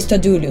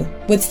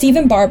Christodoulou, with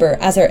Stephen Barber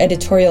as our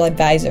editorial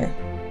advisor.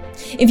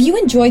 If you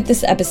enjoyed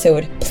this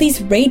episode,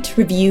 please rate,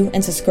 review,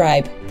 and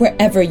subscribe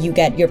wherever you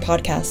get your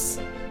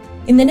podcasts.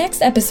 In the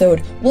next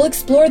episode, we'll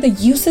explore the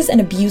uses and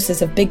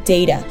abuses of big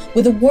data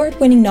with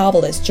award-winning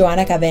novelist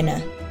Joanna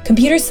Gavena,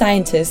 computer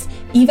scientist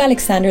Eve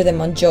Alexander de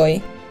Montjoy,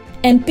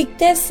 and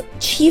Pictet's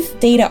Chief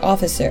Data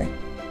Officer,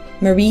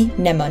 Marie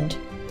Nemund.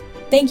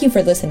 Thank you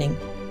for listening.